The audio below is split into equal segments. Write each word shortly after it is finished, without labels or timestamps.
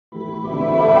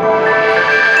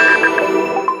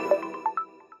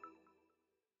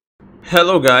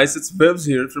Hello guys, it's Vivs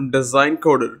here from Design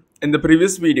Coder. In the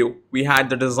previous video, we had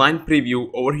the design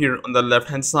preview over here on the left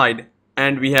hand side,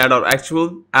 and we had our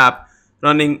actual app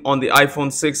running on the iPhone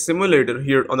 6 simulator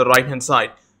here on the right hand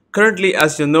side. Currently,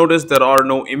 as you notice, there are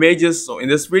no images, so in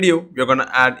this video, we're gonna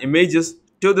add images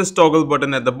to this toggle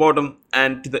button at the bottom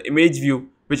and to the image view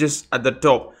which is at the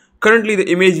top. Currently, the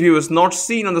image view is not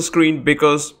seen on the screen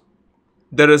because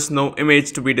there is no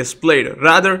image to be displayed.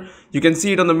 Rather, you can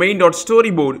see it on the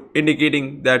main.storyboard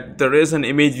indicating that there is an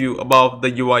image view above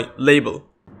the UI label.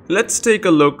 Let's take a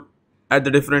look at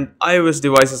the different iOS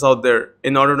devices out there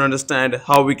in order to understand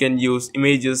how we can use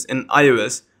images in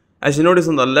iOS. As you notice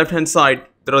on the left hand side,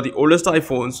 there are the oldest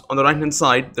iPhones. On the right hand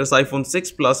side, there's iPhone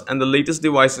 6 Plus and the latest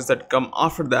devices that come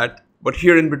after that. But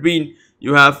here in between,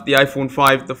 you have the iPhone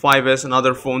 5, the 5S and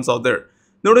other phones out there.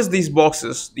 Notice these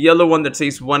boxes, the yellow one that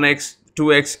says 1x,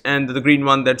 2x and the green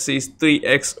one that says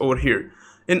 3x over here.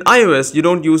 In iOS, you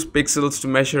don't use pixels to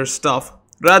measure stuff.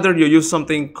 Rather, you use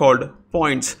something called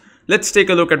points. Let's take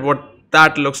a look at what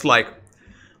that looks like.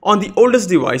 On the oldest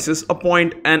devices, a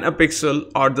point and a pixel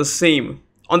are the same.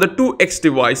 On the 2x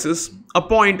devices, a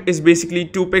point is basically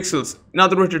 2 pixels. In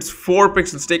other words, it's 4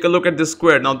 pixels. Take a look at this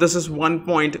square. Now, this is 1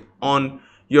 point on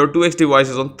your 2x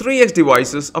devices. On 3x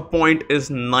devices, a point is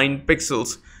 9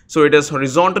 pixels. So it is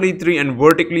horizontally 3 and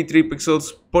vertically 3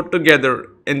 pixels put together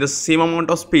in the same amount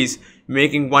of space,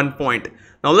 making 1 point.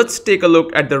 Now let's take a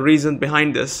look at the reason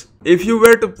behind this. If you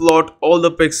were to plot all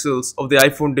the pixels of the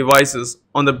iPhone devices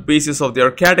on the basis of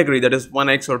their category, that is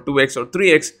 1x or 2x or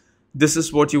 3x, this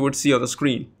is what you would see on the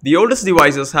screen. The oldest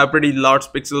devices have pretty large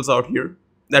pixels out here.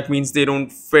 That means they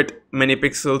don't fit many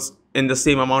pixels in the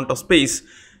same amount of space.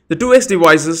 The 2x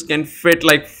devices can fit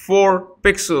like 4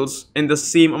 pixels in the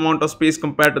same amount of space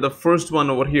compared to the first one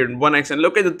over here in 1x. And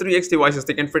look at the 3x devices,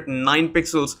 they can fit 9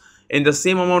 pixels in the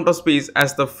same amount of space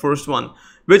as the first one.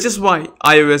 Which is why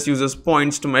iOS uses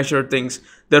points to measure things.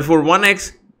 Therefore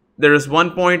 1x, there is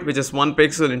 1 point which is 1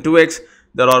 pixel. In 2x,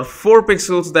 there are 4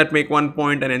 pixels that make 1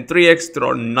 point, and in 3x there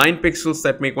are 9 pixels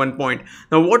that make 1 point.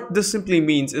 Now what this simply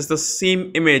means is the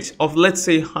same image of, let's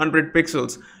say, 100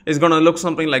 pixels is gonna look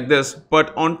something like this,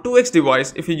 but on 2x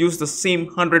device, if you use the same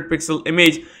 100 pixel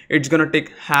image, it's gonna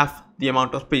take half the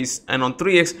amount of space, and on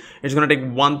 3x it's gonna take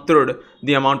 1/3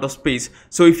 the amount of space.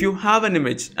 So if you have an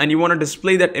image and you want to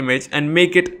display that image and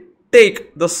make it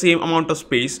take the same amount of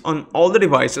space on all the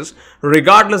devices,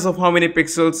 regardless of how many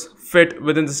pixels fit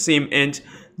within the same inch,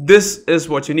 this is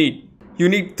what you need. You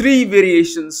need 3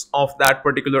 variations of that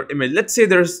particular image. Let's say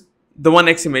there's the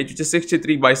 1x image, which is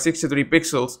 63 by 63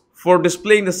 pixels. For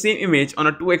displaying the same image on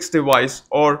a 2x device,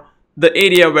 or the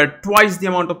area where twice the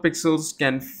amount of pixels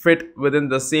can fit within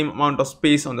the same amount of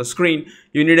space on the screen,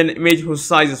 you need an image whose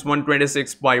size is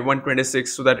 126 by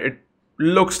 126 so that it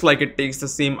looks like it takes the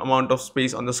same amount of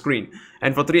space on the screen.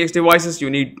 And for 3x devices, you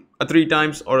need a 3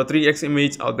 times or a 3x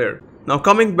image out there. Now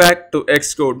coming back to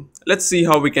Xcode, let's see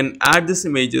how we can add these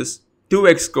images to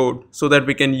Xcode so that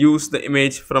we can use the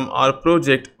image from our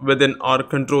project within our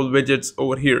control widgets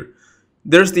over here.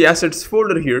 There's the assets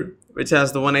folder here, which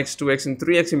has the 1x, 2x and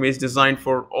 3x image designed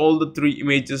for all the 3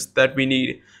 images that we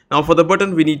need. Now for the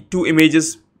button, we need 2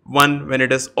 images, one when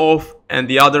it is off and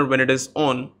the other when it is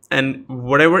on. And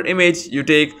whatever image you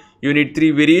take, you need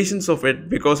 3 variations of it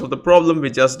because of the problem we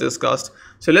just discussed.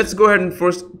 So let's go ahead and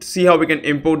first see how we can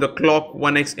import the clock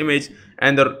 1x image,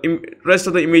 and the rest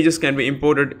of the images can be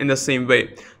imported in the same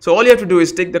way. So all you have to do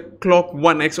is take the clock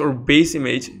 1x or base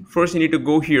image. First you need to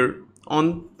go here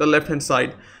on the left hand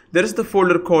side. There is the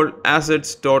folder called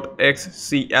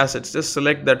assets.xc assets. Just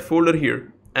select that folder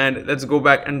here and let's go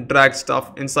back and drag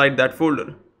stuff inside that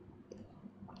folder.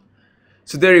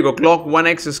 So there you go, clock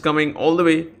 1x is coming all the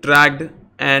way dragged,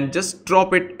 and just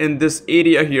drop it in this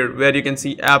area here where you can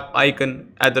see app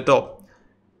icon at the top.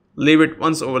 Leave it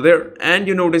once over there and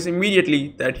you notice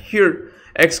immediately that here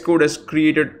Xcode has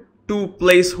created 2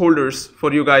 placeholders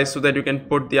for you guys so that you can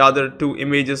put the other 2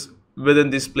 images within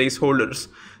these placeholders.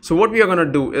 So what we are going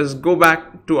to do is go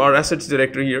back to our assets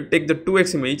directory here, take the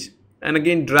 2x image and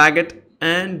again drag it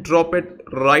and drop it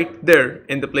right there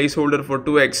in the placeholder for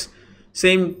 2x.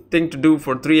 Same thing to do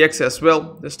for 3x as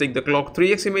well. Just take the clock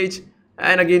 3x image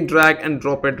and again drag and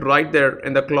drop it right there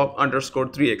in the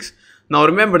clock_3x. Now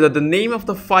remember that the name of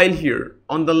the file here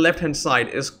on the left hand side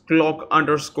is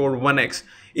clock_1x.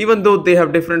 Even though they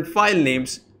have different file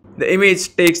names, the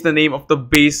image takes the name of the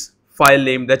base file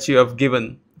name that you have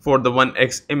given for the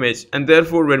 1x image, and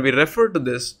therefore when we refer to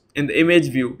this in the image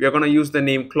view, we are going to use the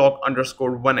name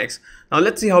clock_1x. Now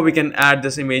let's see how we can add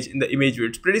this image in the image view.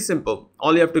 It's pretty simple.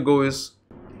 All you have to go is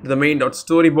to the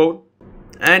main.storyboard,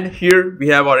 and here we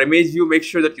have our image view. Make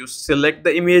sure that you select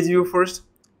the image view first,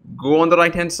 go on the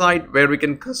right hand side where we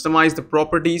can customize the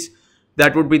properties.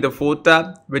 That would be the fourth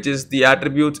tab, which is the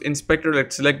attributes inspector.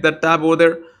 Let's select that tab over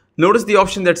there. Notice the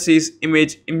option that says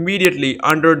image immediately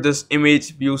under this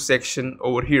image view section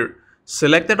over here.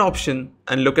 Select that option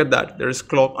and look at that. There is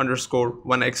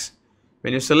clock_1x.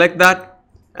 When you select that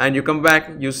and you come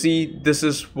back, you see this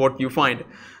is what you find.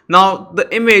 Now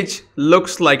the image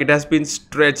looks like it has been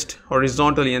stretched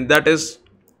horizontally, and that is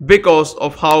because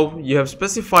of how you have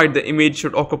specified the image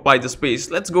should occupy the space.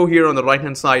 Let's go here on the right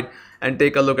hand side and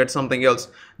take a look at something else.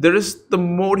 There is the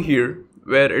mode here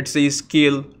where it says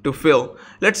scale to fill.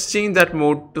 Let's change that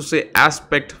mode to say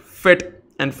aspect fit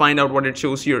and find out what it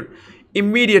shows here.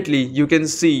 Immediately you can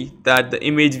see that the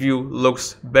image view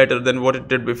looks better than what it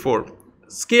did before.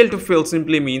 Scale to fill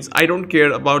simply means I don't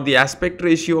care about the aspect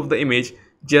ratio of the image,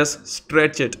 just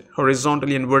stretch it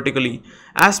horizontally and vertically.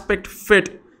 Aspect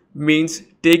fit means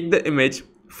take the image,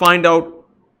 find out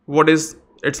what is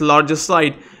its largest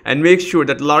side and make sure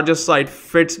that largest side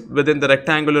fits within the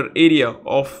rectangular area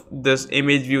of this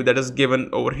image view that is given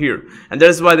over here, and that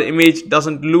is why the image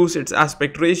doesn't lose its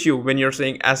aspect ratio when you're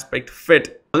saying aspect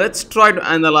fit. Let's try to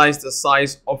analyze the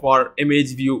size of our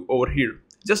image view over here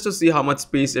just to see how much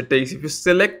space it takes. If you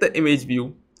select the image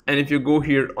view and if you go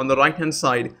here on the right hand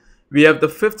side, we have the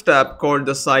fifth tab called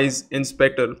the size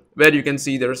inspector, where you can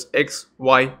see there's X,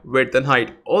 Y, width and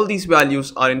height. All these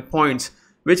values are in points,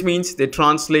 which means they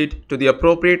translate to the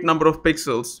appropriate number of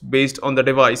pixels based on the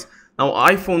device. Now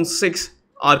iPhone 6,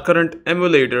 our current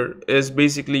emulator, is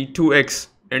basically 2x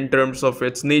in terms of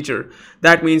its nature.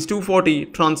 That means 240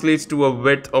 translates to a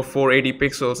width of 480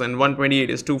 pixels and 128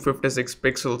 is 256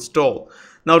 pixels tall.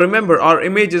 Now remember, our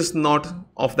image is not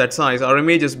of that size. Our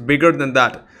image is bigger than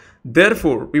that.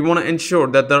 Therefore, we want to ensure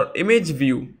that the image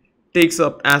view takes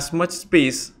up as much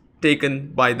space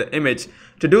taken by the image.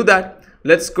 To do that,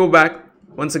 let's go back.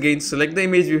 Once again, select the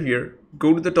image view here,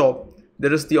 go to the top,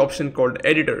 there is the option called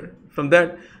editor. From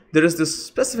that, there is this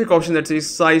specific option that says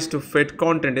size to fit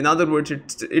content. In other words,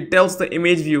 it tells the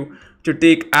image view to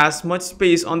take as much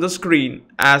space on the screen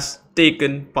as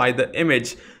taken by the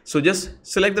image. So just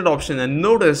select that option and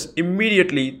notice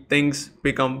immediately things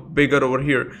become bigger over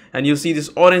here. And you see these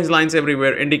orange lines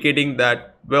everywhere indicating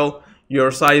that, well,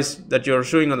 your size that you're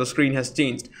showing on the screen has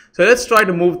changed. So let's try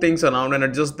to move things around and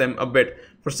adjust them a bit.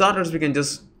 For starters, we can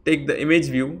just take the image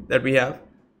view that we have,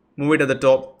 move it at the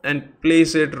top and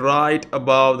place it right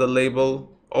above the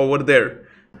label over there.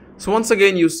 So once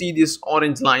again, you see these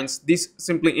orange lines. These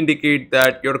simply indicate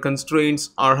that your constraints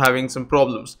are having some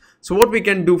problems. So what we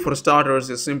can do for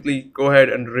starters is simply go ahead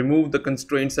and remove the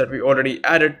constraints that we already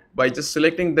added by just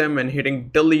selecting them and hitting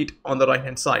delete on the right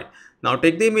hand side. Now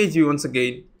take the image view once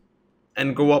again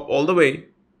and go up all the way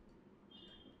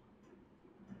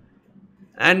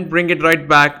and bring it right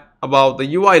back above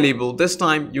the UI label. This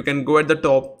time you can go at the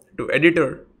top to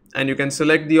editor and you can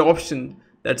select the option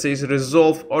that says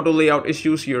resolve auto layout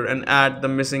issues here and add the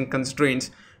missing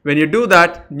constraints. When you do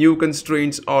that, new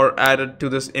constraints are added to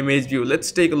this image view.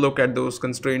 Let's take a look at those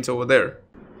constraints over there.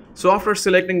 So after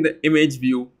selecting the image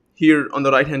view here on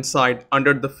the right hand side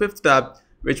under the fifth tab,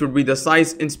 which would be the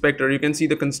size inspector, you can see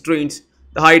the constraints.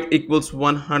 The height equals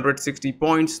 160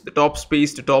 points, the top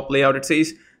space to top layout, it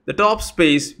says the top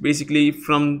space basically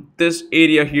from this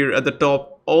area here at the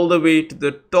top all the way to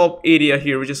the top area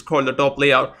here, which is called the top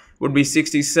layout, would be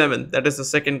 67. That is the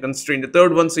second constraint. The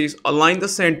third one says align the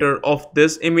center of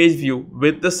this image view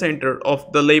with the center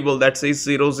of the label that says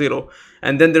 00.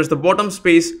 And then there's the bottom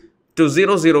space to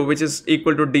 00, which is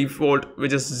equal to default,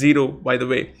 which is 0 by the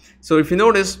way. So if you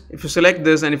notice, if you select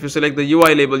this and if you select the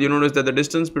UI label, you notice that the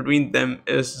distance between them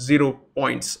is 0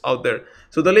 points out there.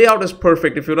 So the layout is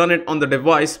perfect. If you run it on the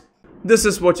device, this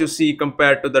is what you see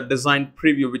compared to the design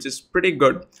preview, which is pretty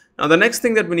good. Now the next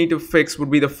thing that we need to fix would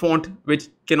be the font, which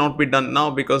cannot be done now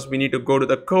because we need to go to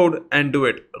the code and do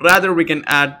it. Rather, we can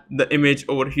add the image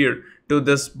over here to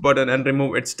this button and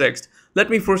remove its text.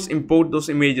 Let me first import those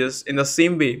images in the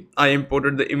same way I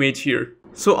imported the image here.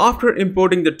 So after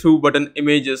importing the two button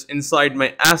images inside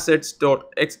my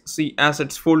assets.xc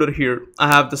assets folder here, I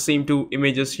have the same two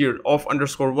images here,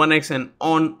 off_1x and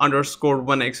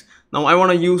on_1x. Now I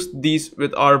want to use these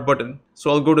with our button. So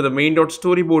I'll go to the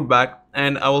main.storyboard back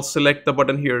and I will select the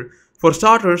button here. For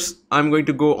starters, I'm going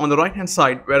to go on the right hand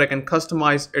side where I can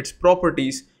customize its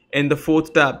properties in the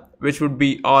fourth tab, which would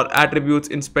be our attributes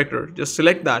inspector. Just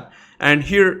select that, and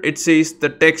here it says the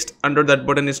text under that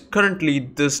button is currently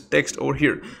this text over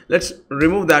here. Let's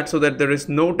remove that so that there is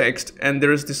no text, and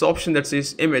there is this option that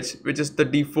says image, which is the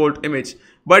default image.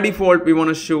 By default, we want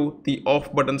to show the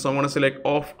off button, so I want to select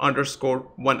off underscore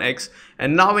 1x.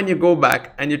 And now when you go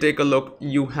back and you take a look,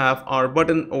 you have our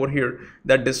button over here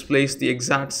that displays the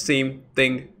exact same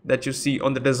thing that you see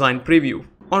on the design preview.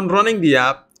 On running the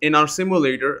app in our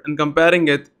simulator and comparing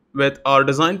it with our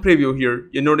design preview here,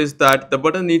 you notice that the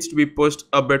button needs to be pushed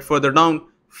a bit further down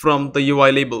from the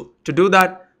UI label. To do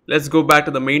that, let's go back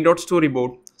to the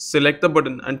main.storyboard, select the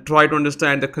button, and try to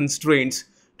understand the constraints.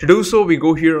 To do so, we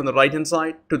go here on the right hand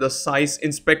side to the size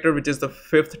inspector, which is the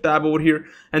fifth tab over here,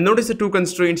 and notice the two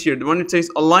constraints here. The one that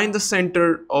says align the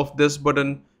center of this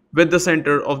button with the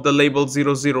center of the label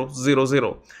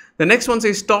 0000. The next one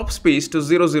says top space to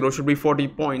 00 should be 40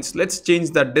 points. Let's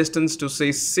change that distance to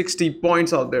say 60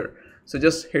 points out there. So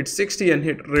just hit 60 and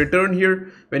hit return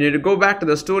here. When you go back to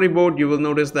the storyboard, you will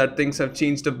notice that things have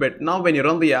changed a bit. Now when you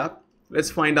run the app,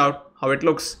 let's find out how it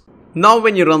looks. Now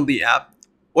when you run the app,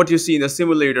 what you see in the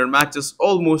simulator matches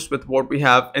almost with what we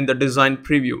have in the design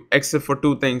preview, except for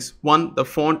two things. One, the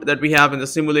font that we have in the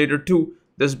simulator. Two,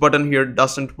 this button here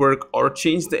doesn't work or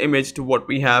change the image to what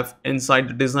we have inside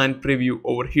the design preview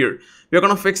over here. We're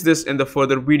gonna fix this in the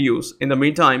further videos. In the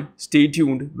meantime, stay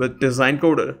tuned with Design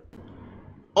Coder.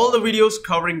 All the videos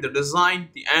covering the design,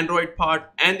 the Android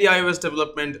part, and the iOS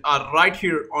development are right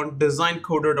here on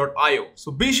designcoder.io.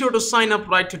 So be sure to sign up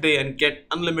right today and get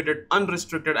unlimited,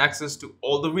 unrestricted access to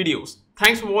all the videos.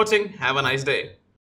 Thanks for watching. Have a nice day.